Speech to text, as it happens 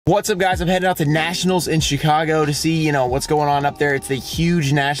What's up, guys? I'm heading out to Nationals in Chicago to see, what's going on up there. It's the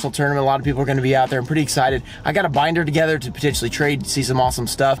huge national tournament. A lot of people are going to be out there. I'm pretty excited. I got a binder together to potentially trade, see some awesome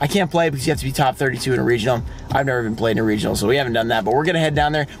stuff. I can't play because you have to be top 32 in a regional. I've never been played in a regional, so we haven't done that, but we're going to head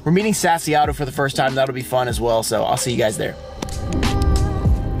down there. We're meeting Sassiato for the first time. That'll be fun as well, so I'll see you guys there.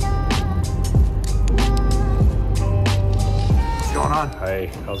 What's going on? Hi,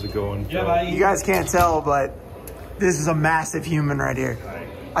 how's it going? Yeah, you guys can't tell, but this is a massive human right here.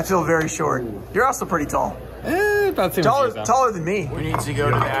 I feel very short. You're also pretty tall. About taller than me. We need to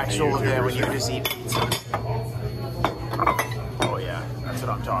go to the actual event when you just eat pizza. Oh yeah, that's what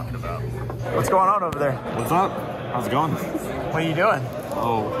I'm talking about. What's going on over there? What's up? How's it going? What are you doing?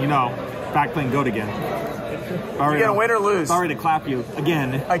 Oh, back playing GOAT again. Sorry, you gonna win or lose? Sorry to clap you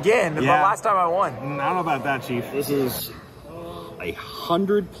again. Again? Yeah. But last time I won. I don't know about that, Chief. This is a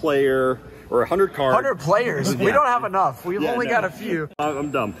 100-player. Or 100 cards. 100 players? Yeah. We don't have enough. We've only got a few.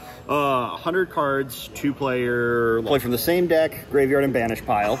 I'm dumb. 100 cards, 2-player, play from the same deck, graveyard and banish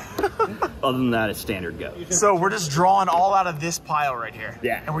pile. Other than that, it's standard GOAT. So we're just drawing all out of this pile right here.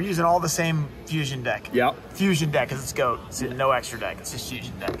 Yeah. And we're using all the same fusion deck. Yep. Fusion deck, because it's GOAT. It's no extra deck. It's just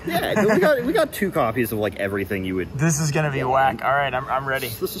fusion deck. Yeah, we got 2 copies of like everything you would. This is gonna be whack. All right, I'm ready.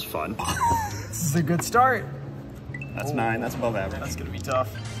 This is fun. This is a good start. That's 9. That's above average. That's gonna be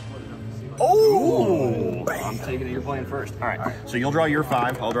tough. Oh! I'm taking it. You're playing first. All right. So you'll draw your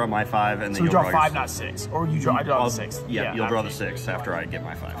 5. I'll draw my 5, and then you'll draw 5, not 6. Or I draw the 6. Yeah, you'll draw the 6 after I get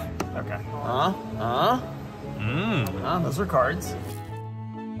my 5. Okay. Those are cards.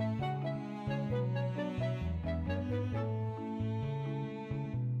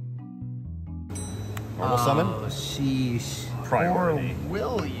 Normal summon. Oh, sheesh. Priority. Or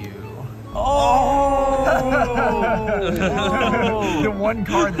will you? Oh! The one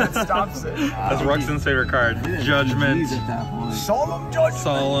card that stops it. That's Ruxin's favorite card. Judgment. Solemn judgment.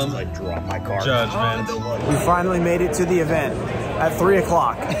 Solemn. I drop my card. Judgment. We finally made it to the event at 3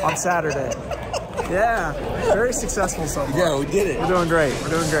 o'clock on Saturday. Yeah, very successful so far. Yeah, we did it. We're doing great.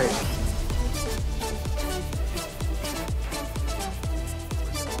 We're doing great.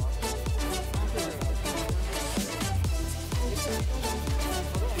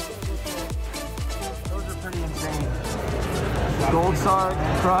 Gold Star,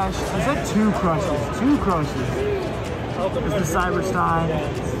 Crush. Is that 2 crushes? 2 crushes. There's the Cyberstein,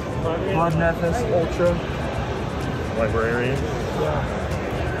 Blood Nephis, Ultra. Librarian. Yeah.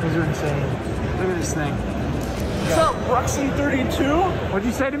 Those are insane. Look at this thing. What's up, Ruxin 32? What'd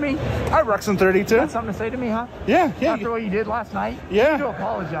you say to me? Hi, Ruxin 32. You got something to say to me, huh? Yeah. After what you did last night? Yeah. You need to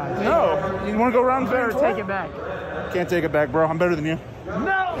apologize. No. You want to go around? You better take it back. Can't take it back, bro. I'm better than you.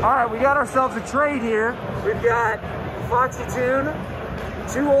 No! Alright, we got ourselves a trade here. We've got Foxy Tune,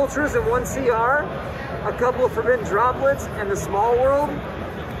 2 Ultras and 1 CR, a couple of Forbidden Droplets, and the Small World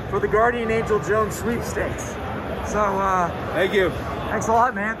for the Guardian Angel Jones sweepstakes. So, Thank you. thanks a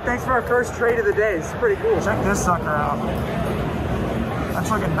lot, man. Thanks for our first trade of the day. This is pretty cool. Check this sucker out. That's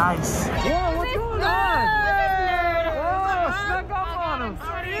looking nice. Whoa, what's going on? Whoa, snuck up on him.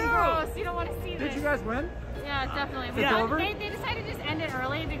 How are you? Gross. You don't want to see this. Did you guys win? Yeah, definitely. Over? They decided to just end it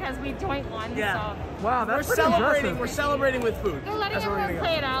early because we joint won. Yeah. So Wow, that's We're pretty celebrating. impressive. We're celebrating with food. they're letting That's where we're everyone gonna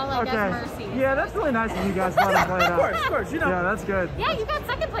play it out like as mercy. Yeah, that's really nice of you guys to let him play it out. Of course. Yeah, that's good. Yeah, you got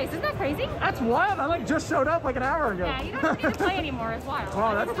second place. Isn't that crazy? That's wild. I just showed up like an hour ago. Yeah, you don't need to play anymore. It's wild.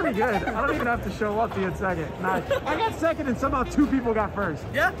 Wow, that's pretty good. I don't even have to show up to get second. Nice. I got second and somehow 2 people got first.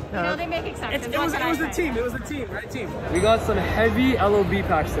 Yeah. You know, they make exceptions. It was a team. It was a team, right? Team. We got some heavy LOB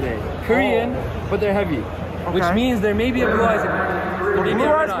packs today. Korean, but they're heavy. Which means there may be a Blue Eyes in there. Blue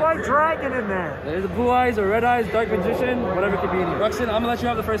Eyes White Dragon in there. There's a Blue Eyes or Red Eyes, Dark Magician, whatever could be in here. Ruxin, I'm gonna let you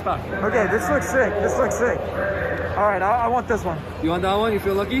have the first pack. Okay, this looks sick. This looks sick. All right, I want this one. You want that one? You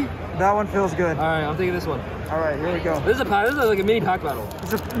feel lucky? That one feels good. All right, I'm taking this one. All right, here we go. This is a pack. This is like a mini pack battle.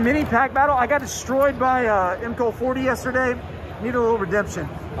 It's a mini pack battle. I got destroyed by MCO 40 yesterday. Need a little redemption.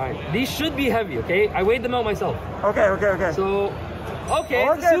 All right, these should be heavy, okay? I weighed them out myself. Okay. So, okay,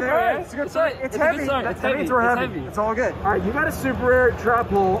 it's a super rare. It's good. It's heavy. It's That means we're heavy. It's all good. All right, you got a super rare trap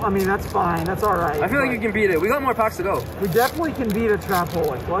hole. I mean, that's fine. That's all right. I feel like you can beat it. We got more packs to go. We definitely can beat a trap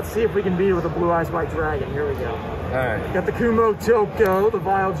hole. Let's see if we can beat it with a Blue Eyes White Dragon. Here we go. All right. Got the Kumo Toko, the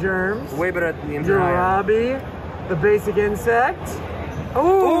Vile Germs. Way better at the entire. Jirabi, the Basic Insect.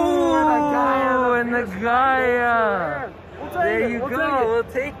 Oh, and the Gaia. There you go. We'll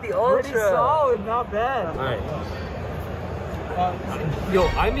take the Ultra. Pretty solid, not bad. All right. Yo,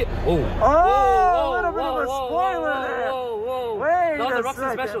 I'm. A little bit of a spoiler there. Whoa. Wait, Not the a Ruxin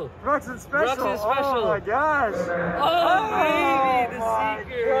second. special. Ruxin special. Ruxin special. Oh my gosh. Oh, baby, the my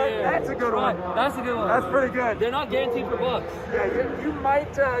secret. God. That's a good one. That's a good one. That's pretty good. They're not guaranteed for bucks. Yeah, you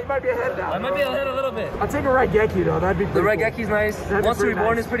might be ahead now. I might be ahead a little bit. I'll take a Raigeki though. That'd be pretty The cool. Raigeki's nice. That'd be Monster pretty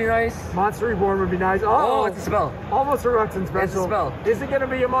Reborn nice. is pretty nice. Monster Reborn would be nice. Oh, it's a spell. Almost a Ruxin special. It's a spell. Is it going to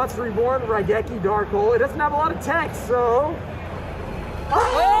be a Monster Reborn, Raigeki, Dark Hole? It doesn't have a lot of text, so...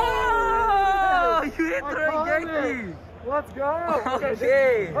 Oh! You hit the Raigeki! Let's go.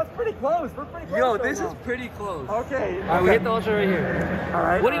 Okay. That's pretty close. We're pretty close. Yo, right this now. is pretty close. Okay. Alright, we hit the Ultra right here.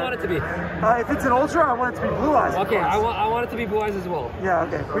 Alright. What do you want it to be? If it's an Ultra, I want it to be Blue Eyes. of Okay, course. I want it to be Blue Eyes as well. Yeah,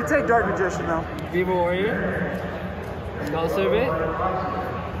 okay. We take Dark Magician, though. Beaver Warrior. Skull Survey.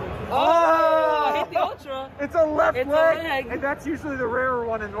 Oh! I hit the Ultra. It's a left It's a leg, leg. and that's usually the rarer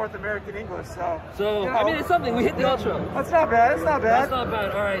one in North American English, so... So, you know, I mean, it's something. We hit the Ultra. That's not bad. It's not bad. That's not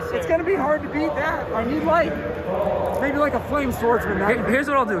bad. Alright, so. It's going to be hard to beat that. I need, like, maybe like a Flame Swordsman. Here's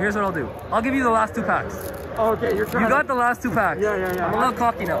what I'll do. I'll give you the last 2 packs. Okay, you're trying You got the last 2 packs. Yeah. I'm a little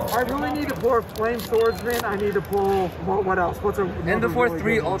cocky now. I really need to pull a Flame Swordsman. I need to pull, what else? What's a... And before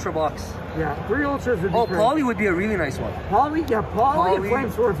 3 Ultra box. Yeah, 3 Ultras would be Oh, great. Poly would be a really nice one. Poly and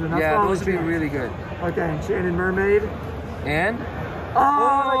Flame Swordsman. That's yeah, all those would be I'm really good. Okay, Enchanted Mermaid. And?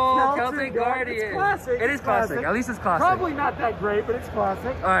 Oh, Celtic Guardian. It's classic. It is classic. At least it's classic. Probably not that great, but it's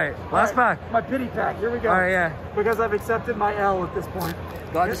classic. Alright, last pack. My pity pack. Here we go. Alright, yeah. Because I've accepted my L at this point.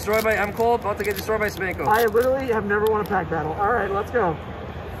 Got destroyed by M. Cold, about to get destroyed by Spanko. I literally have never won a pack battle. Alright, let's go.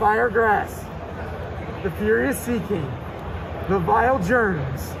 Firegrass. The Furious Sea King. The Vile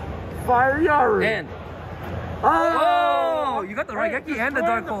Germs. Fire Yaru. And Oh! you got the Raigeki and the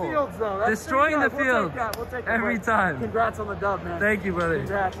Dark Hole. Destroying the field. We'll take every time. Congrats on the dub, man. Thank you, brother.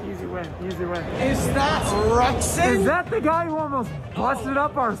 Congrats. Easy win. Easy win. Is that Ruxin? Is that the guy who almost busted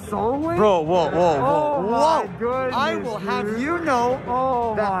up our soul wing? Bro, whoa. Oh my goodness, I will have dude. you know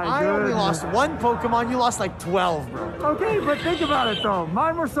that I only lost goodness. 1 Pokemon, you lost like 12, bro. Okay, but think about it though.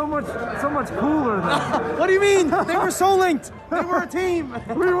 Mine were so much cooler though. What do you mean? They were so linked. They were a team.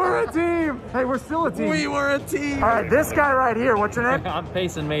 We were a team. Hey, we're still a team. We were a team. All right, this guy right here, what's your name? I'm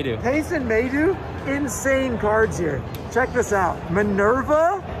Payson Maydew. Payson Maydew. Insane cards here. Check this out.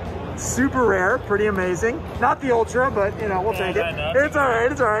 Minerva, super rare, pretty amazing. Not the Ultra, but you know, we'll take it. It's all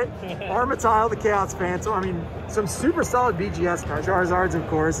right, it's all right. Armatile, the Chaos Phantom. I mean, some super solid BGS cards. Charizards, of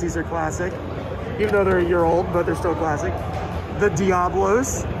course, these are classic. Even though they're a year old, but they're still classic. The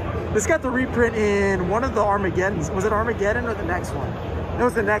Diablos. This got the reprint in one of the Armageddons. Was it Armageddon or the next one? It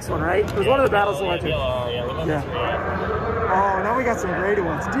was the next one, right? It was one of the battles selected. Oh, now we got some graded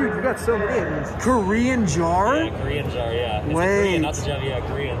ones. Dude, you got so many of these. Korean Jar? Yeah, Korean Jar, yeah. It's Wait. Korean, not the Java, yeah,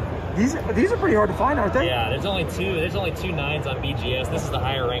 Korean. These are pretty hard to find, aren't they? Yeah, there's only 2 9s on BGS. This is the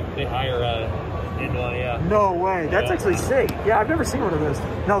higher rank, the higher end one, yeah. No way. That's actually sick. Yeah, I've never seen one of those.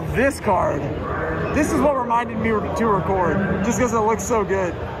 Now this card, this is what reminded me to record, just because it looks so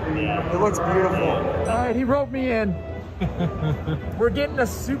good. Yeah. It looks beautiful. All right, he wrote me in. We're getting a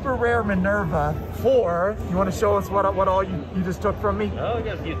super rare Minerva 4. You want to show us what all you just took from me? Oh, we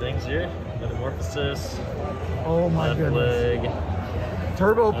got a few things here. Metamorphosis. Oh my goodness. Leg.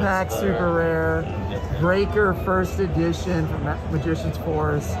 Turbo Pack super rare. Breaker first edition from Magician's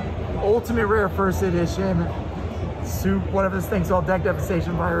Force. Ultimate rare first edition. Soup, whatever this thing's called, Deck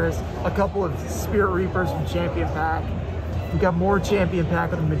Devastation Virus. A couple of Spirit Reapers from Champion Pack. We got more Champion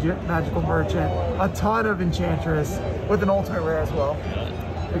Pack with a Magical Merchant. A ton of Enchantress with an Ultimate Rare as well.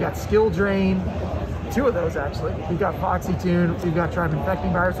 We got Skill Drain. 2 of those actually. We've got Foxy Tune. We've got Tribe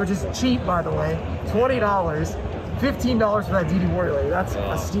Infecting Virus, which is cheap by the way. $20. $15 for that DD Warrior Lady. That's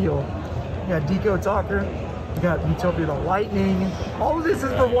a steal. We got Deco Talker. We got Utopia the Lightning. All of this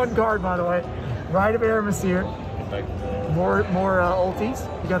is for 1 card by the way. Rite of Aramasir. More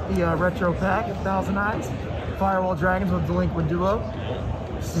ultis. We got the Retro Pack of Thousand Eyes. Firewall Dragons with Delinquent Duo.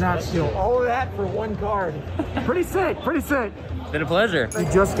 Snatch Steal. All of that for 1 card. Pretty sick, pretty sick. Been a pleasure. We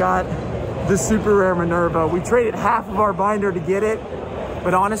just got the super rare Minerva. We traded half of our binder to get it,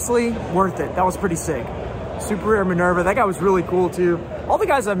 but honestly, worth it. That was pretty sick. Super rare Minerva. That guy was really cool too. All the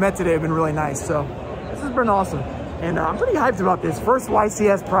guys I've met today have been really nice, so this has been awesome. And I'm pretty hyped about this. First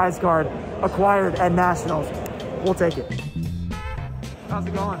YCS prize card acquired at Nationals. We'll take it. How's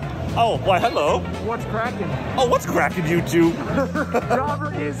it going? Oh, why, hello. What's cracking? Oh, what's cracking, YouTube?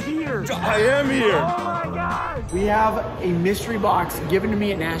 Jobber is here. I am here. Oh my gosh. We have a mystery box given to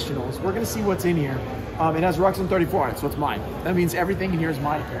me at Nationals. We're gonna see what's in here. It has Ruxin 34 on it, so it's mine. That means everything in here is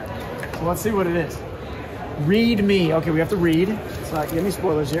mine apparently. So let's see what it is. Read me. Okay, we have to read. Let's not get any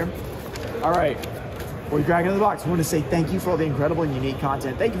spoilers here. All right. Well, you're cracking in the box. I want to say thank you for all the incredible and unique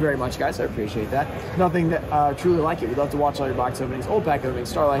content. Thank you very much, guys. I appreciate that. Nothing that truly like it. We'd love to watch all your box openings, old pack openings,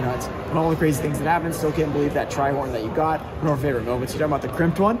 Starlight hunts, and all the crazy things that happen. Still can't believe that tri-horn that you got. One of our favorite moments. You're talking about the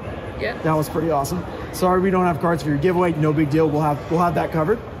crimped one? Yeah. That was pretty awesome. Sorry we don't have cards for your giveaway. No big deal. We'll have that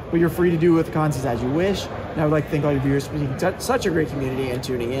covered. But you're free to do with the contests as you wish. And I would like to thank all your viewers for being such a great community and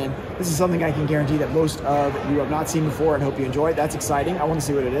tuning in. This is something I can guarantee that most of you have not seen before and hope you enjoy it. That's exciting. I want to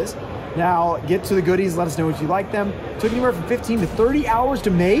see what it is. Now, get to the goodies. Let us know what you like them. Took anywhere from 15 to 30 hours to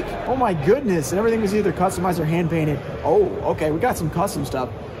make. Oh my goodness. And everything was either customized or hand painted. Oh, okay. We got some custom stuff.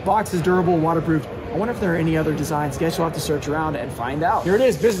 Box is durable, waterproof. I wonder if there are any other designs. Guess you'll have to search around and find out. Here it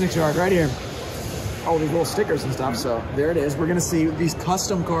is, business card right here. Oh, these little stickers and stuff. So there it is. We're gonna see these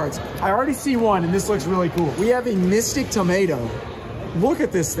custom cards. I already see one and this looks really cool. We have a Mystic Tomato. Look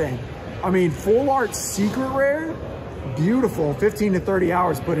at this thing. I mean, full art secret rare. Beautiful. 15 to 30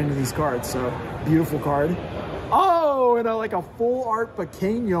 hours put into these cards. So beautiful card. Oh, and like a full art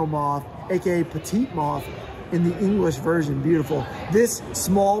Pequeño moth, aka petite moth in the English version. Beautiful. This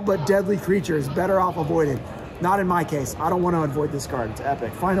small but deadly creature is better off avoided. Not in my case. I don't want to avoid this card. It's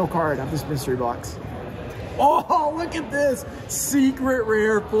epic. Final card of this mystery box. Oh, look at this. Secret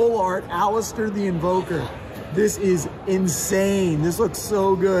rare full art Alistair the Invoker. This is insane. This looks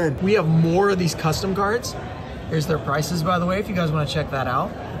so good. We have more of these custom cards. Here's their prices, by the way, if you guys want to check that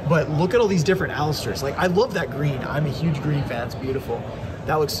out. But look at all these different Alistairs. Like, I love that green. I'm a huge green fan. It's beautiful.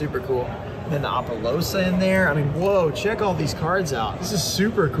 That looks super cool. And then the Apollosa in there. I mean, whoa, check all these cards out. This is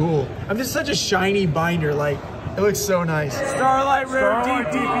super cool. I'm just such a shiny binder. Like, it looks so nice. Starlight Rare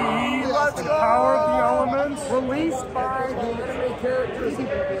DPE. Let's go. Power of the Elements. Released by the anime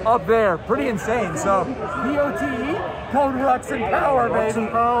characters up there. Pretty insane. So, POTE, code Rux and Power, baby.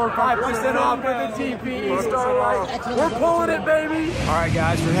 5% off with the TPE Starlight. We're pulling it, baby. All right,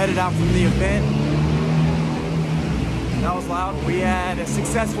 guys, we're headed out from the event. That was loud. We had a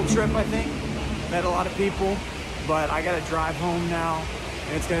successful trip, I think. Met a lot of people, but I gotta drive home now,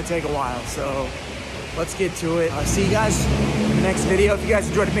 and it's gonna take a while, so let's get to it. I'll see you guys in the next video. If you guys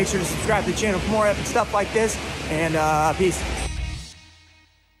enjoyed it, make sure to subscribe to the channel for more epic stuff like this, and peace.